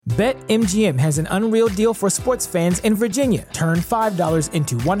BetMGM has an unreal deal for sports fans in Virginia. Turn $5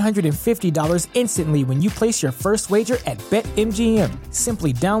 into $150 instantly when you place your first wager at BetMGM.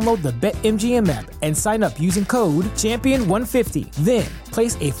 Simply download the BetMGM app and sign up using code Champion150. Then,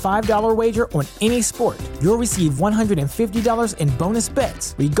 place a $5 wager on any sport. You'll receive $150 in bonus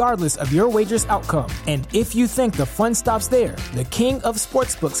bets, regardless of your wager's outcome. And if you think the fun stops there, the King of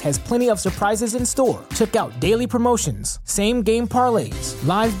Sportsbooks has plenty of surprises in store. Check out daily promotions, same-game parlays,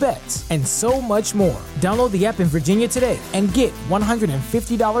 live bets, and so much more. Download the app in Virginia today and get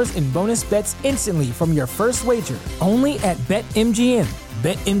 $150 in bonus bets instantly from your first wager. Only at BetMGM.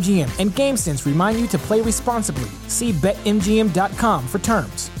 BetMGM and GameSense remind you to play responsibly. See BetMGM.com for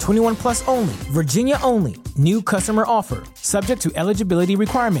terms. 21 plus only. Virginia only. New customer offer. Subject to eligibility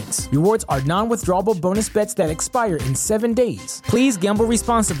requirements. Rewards are non-withdrawable bonus bets that expire in 7 days. Please gamble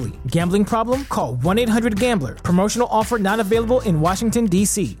responsibly. Gambling problem? Call 1-800-GAMBLER. Promotional offer not available in Washington,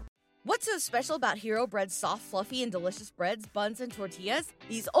 D.C. What's so special about Hero Bread's soft, fluffy, and delicious breads, buns, and tortillas?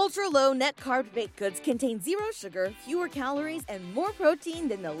 These ultra-low net-carb baked goods contain zero sugar, fewer calories, and more protein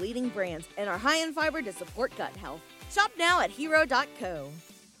than the leading brands, and are high in fiber to support gut health. Shop now at hero.co.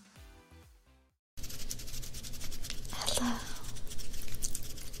 Hello.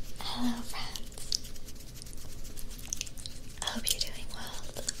 Hello, friends. I hope you're doing well.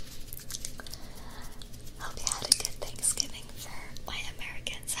 Hope you had a good Thanksgiving for white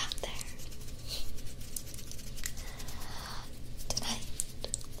Americans out there. Tonight,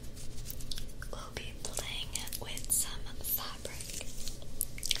 we'll be playing with some fabric.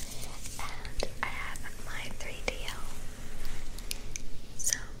 And I have my 3DO.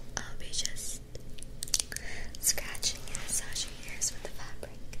 So I'll be just scratching and massaging ears with the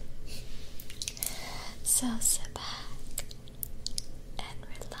fabric.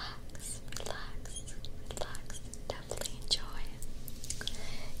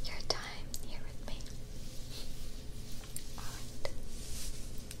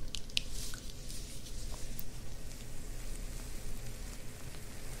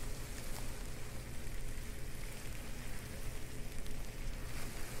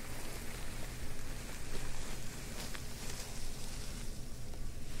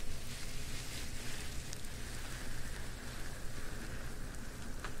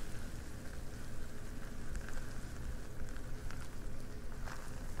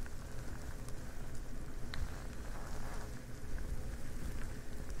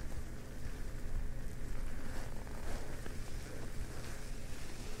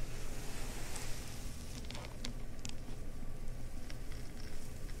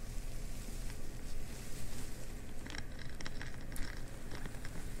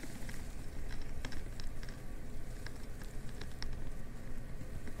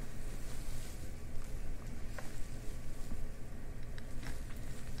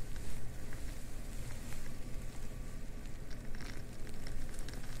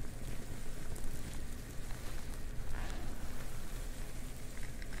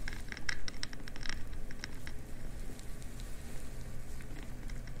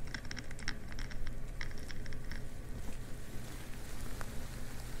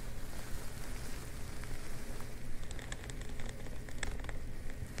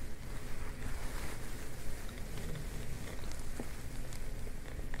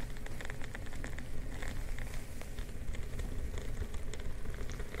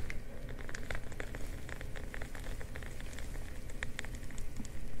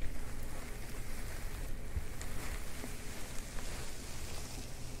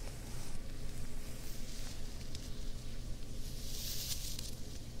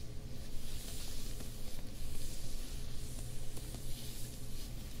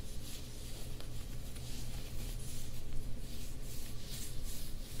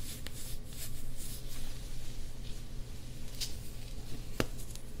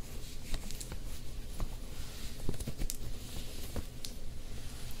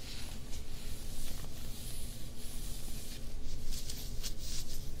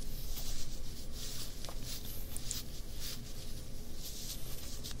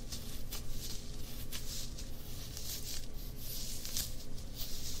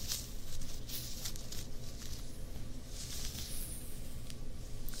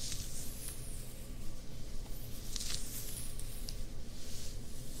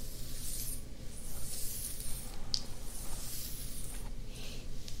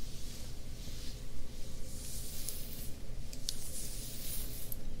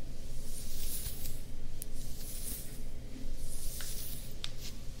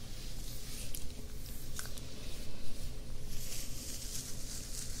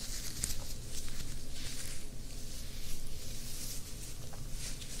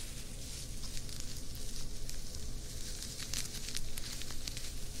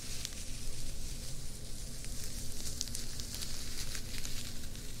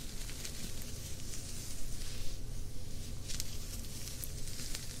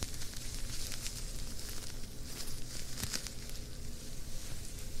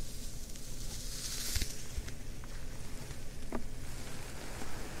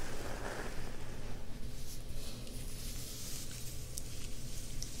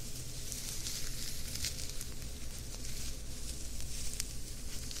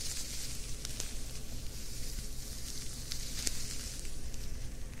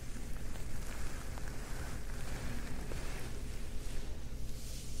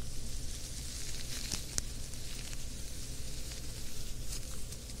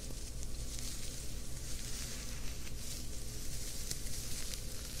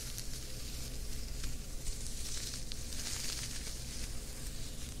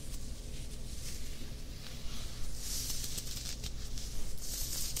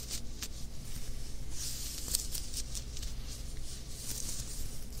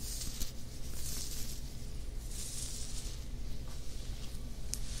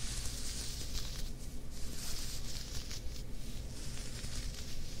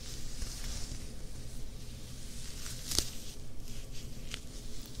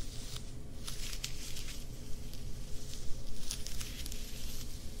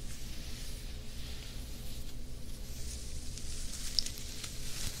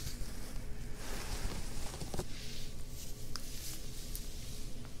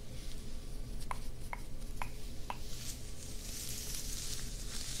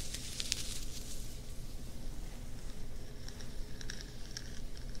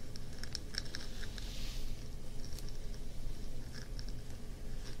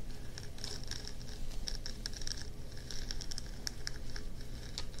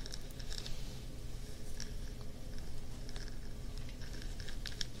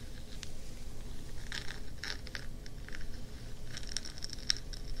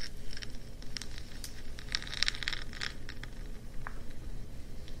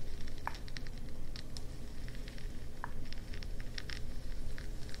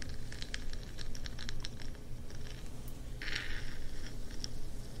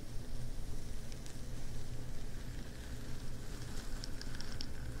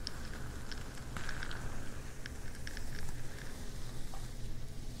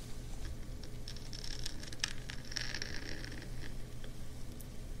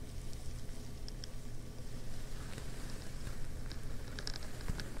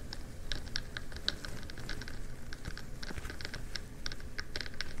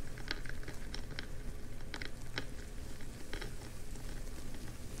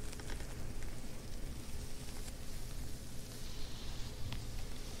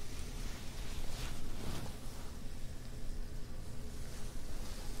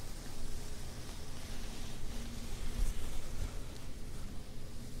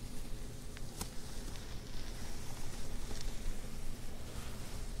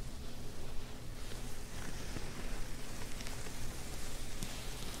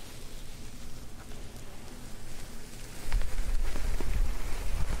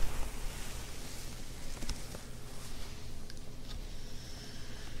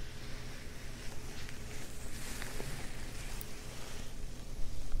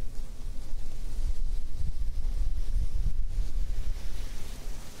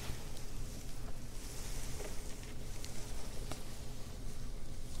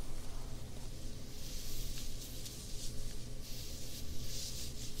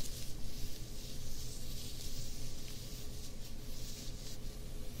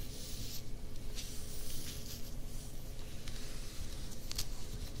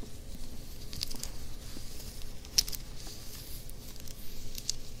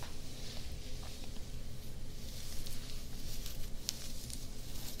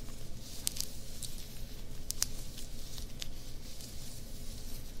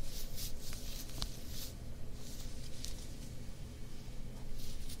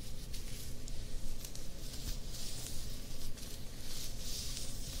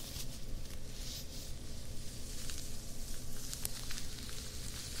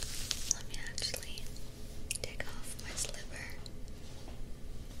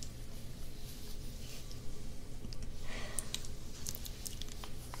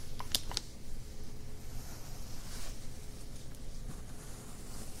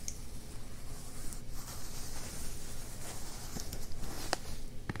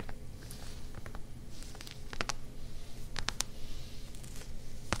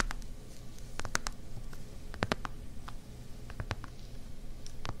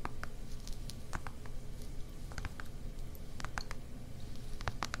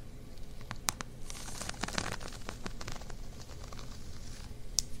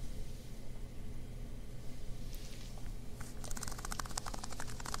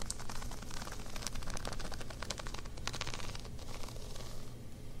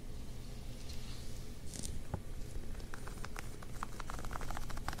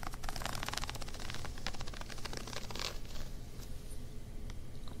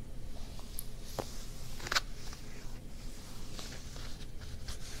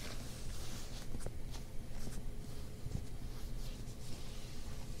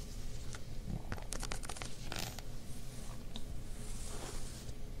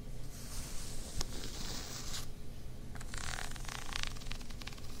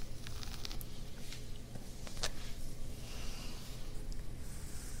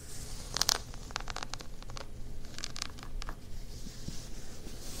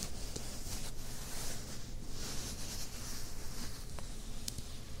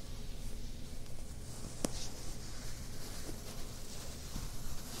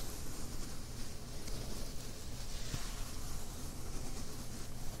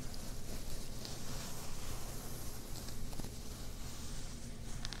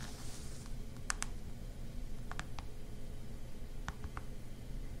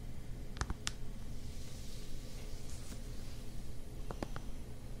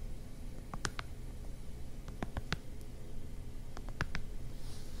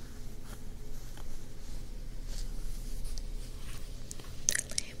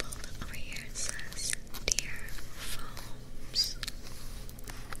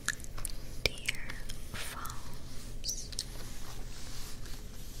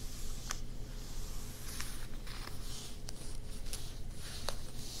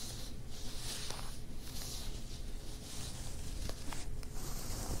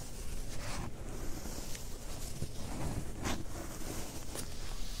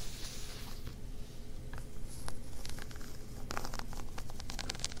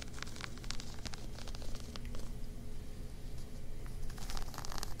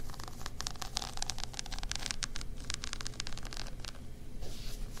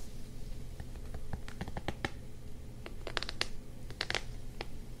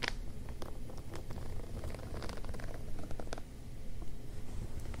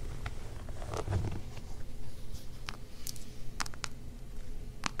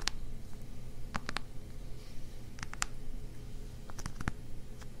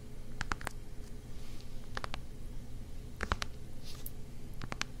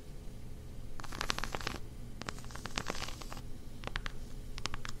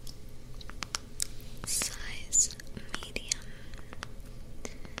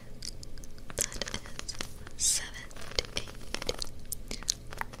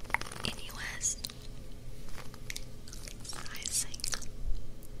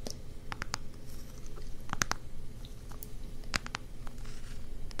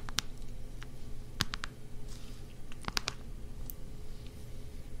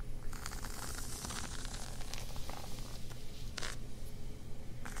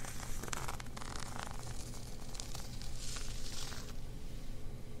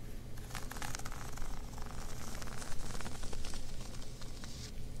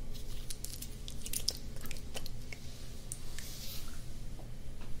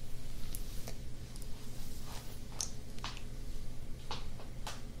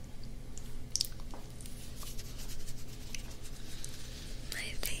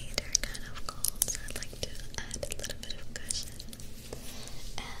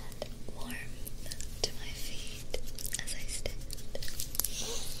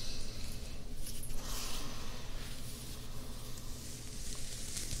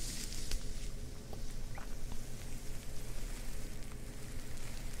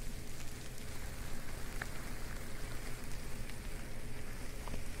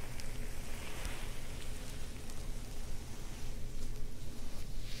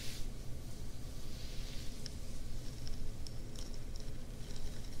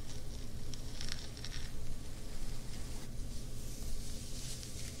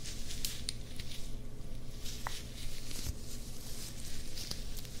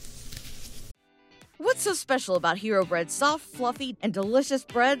 What's so special about Hero Bread's soft, fluffy, and delicious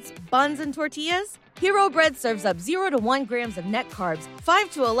breads, buns, and tortillas? Hero Bread serves up 0 to 1 grams of net carbs,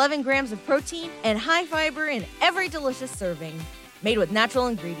 5 to 11 grams of protein, and high fiber in every delicious serving. Made with natural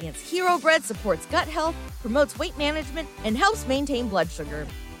ingredients, Hero Bread supports gut health, promotes weight management, and helps maintain blood sugar.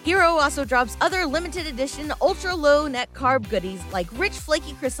 Hero also drops other limited edition ultra-low net carb goodies like rich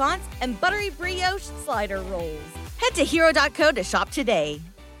flaky croissants and buttery brioche slider rolls. Head to hero.co to shop today.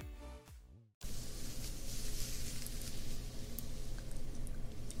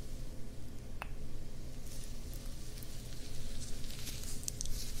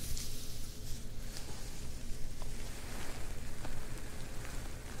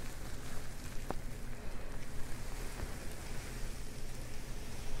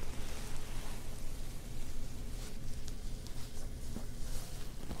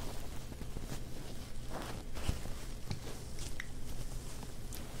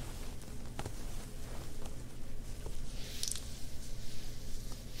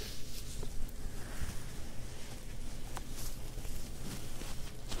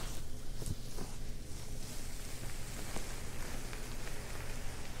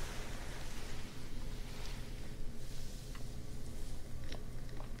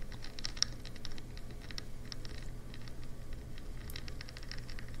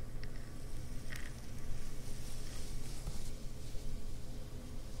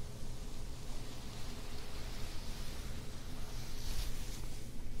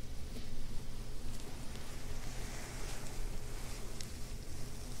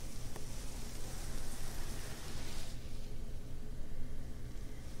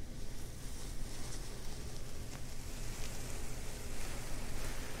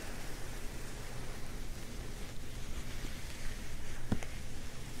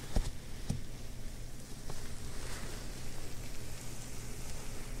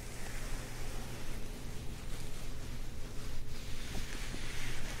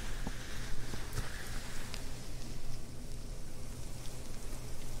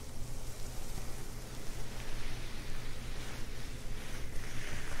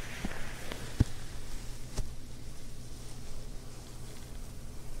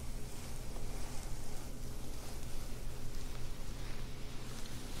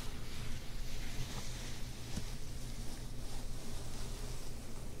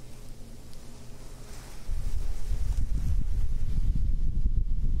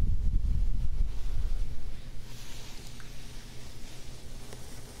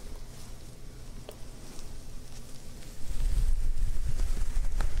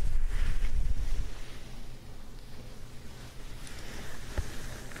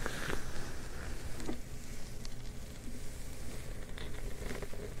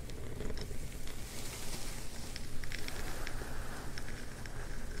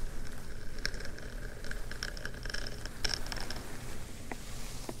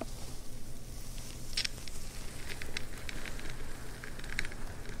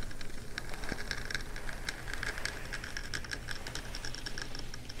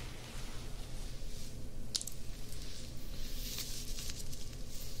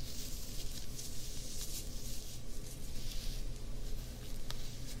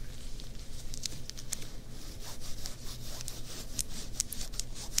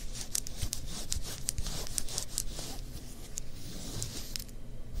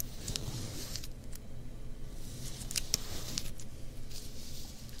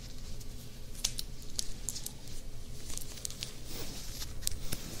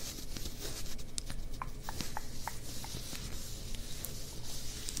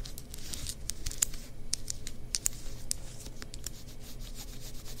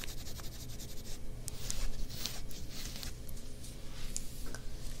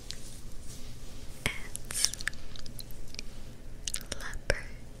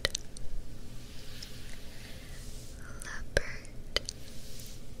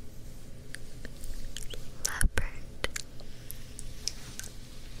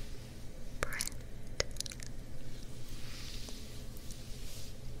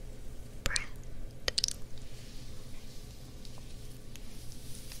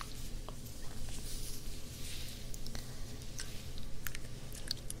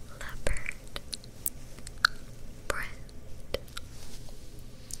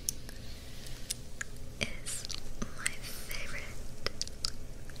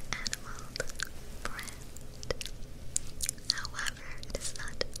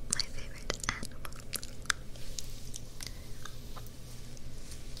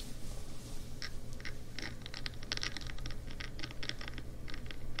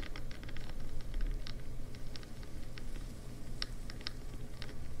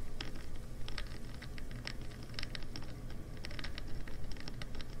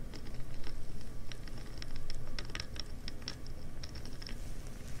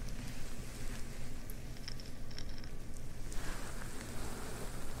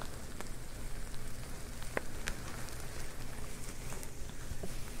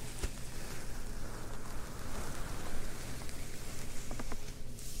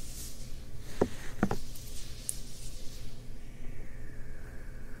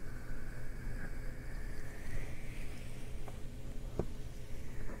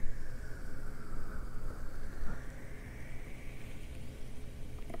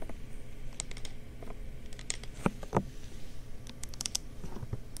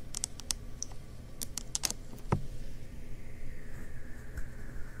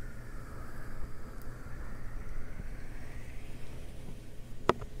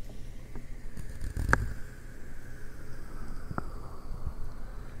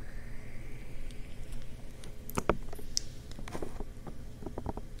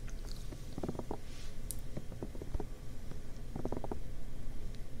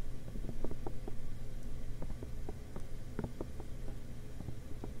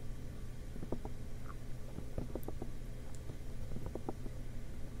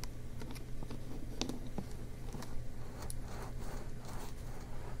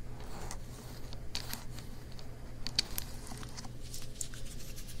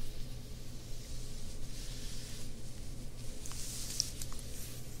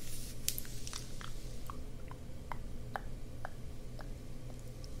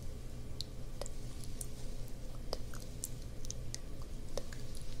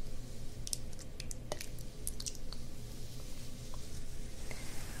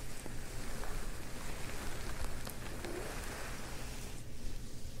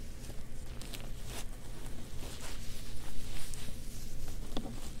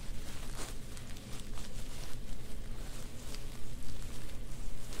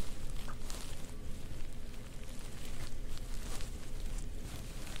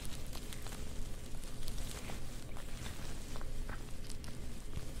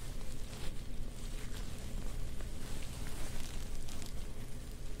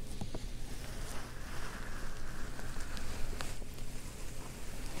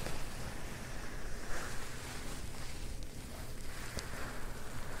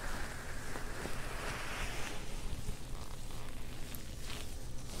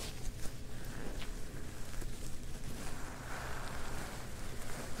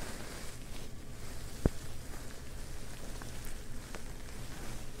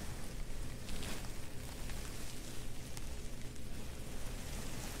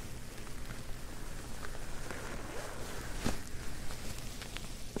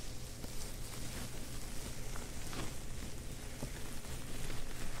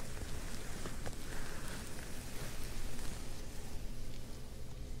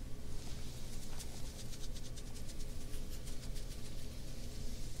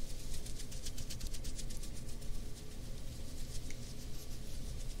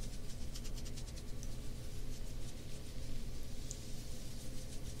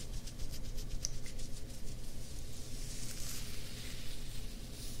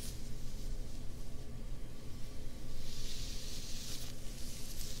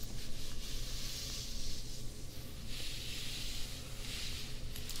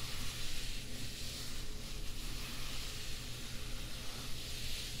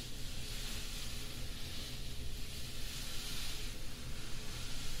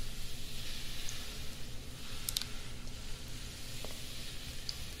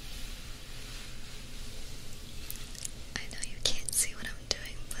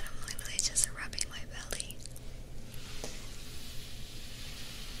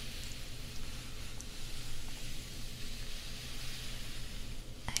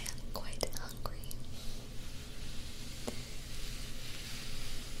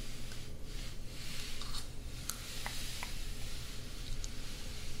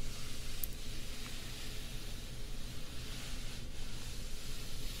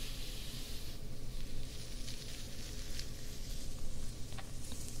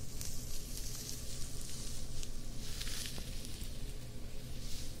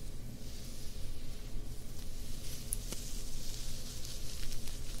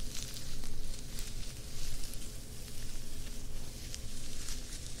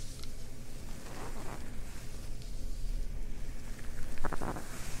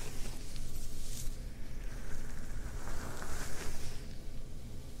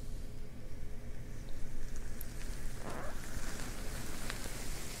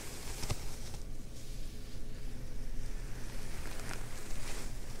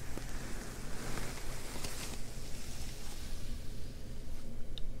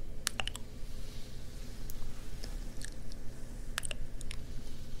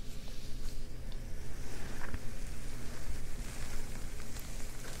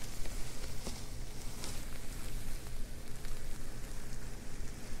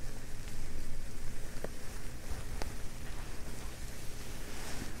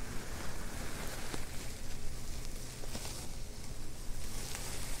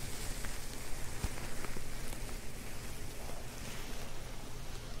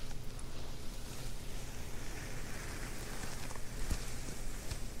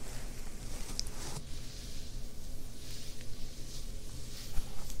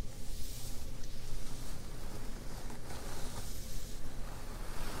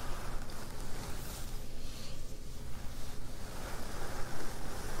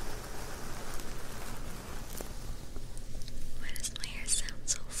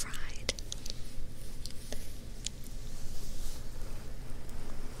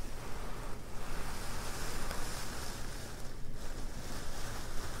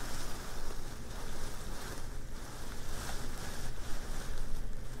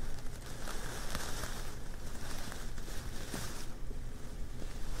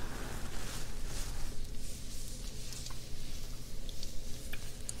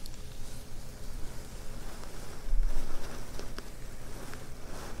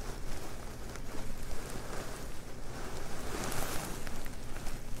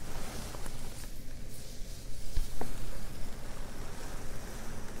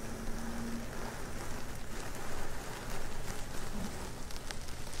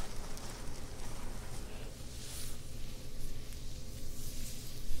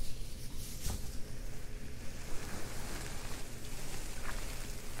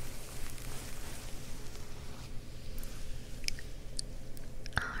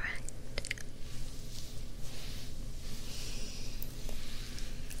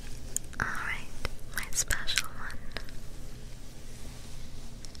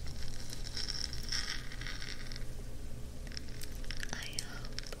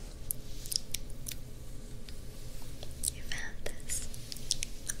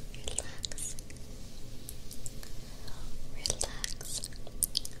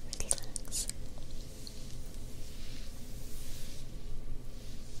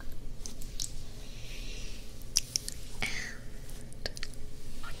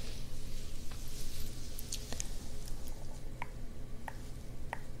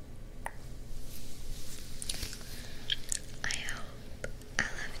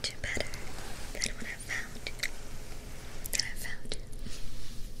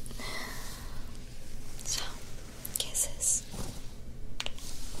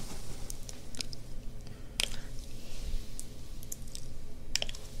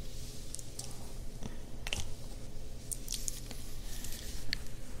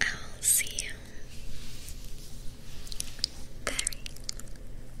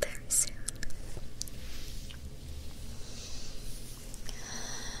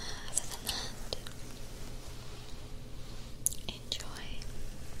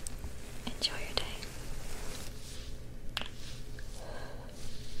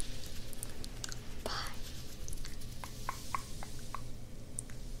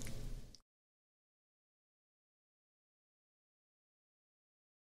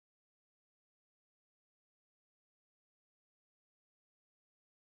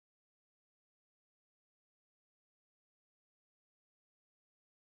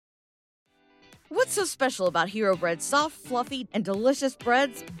 What's so special about Hero Bread's soft, fluffy, and delicious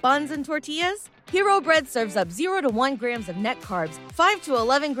breads, buns, and tortillas? Hero Bread serves up 0 to 1 grams of net carbs, 5 to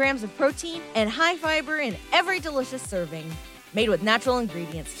 11 grams of protein, and high fiber in every delicious serving. Made with natural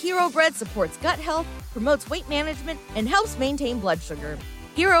ingredients, Hero Bread supports gut health, promotes weight management, and helps maintain blood sugar.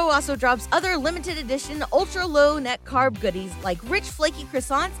 Hero also drops other limited edition ultra-low net carb goodies like rich flaky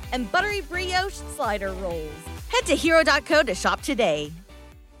croissants and buttery brioche slider rolls. Head to hero.co to shop today.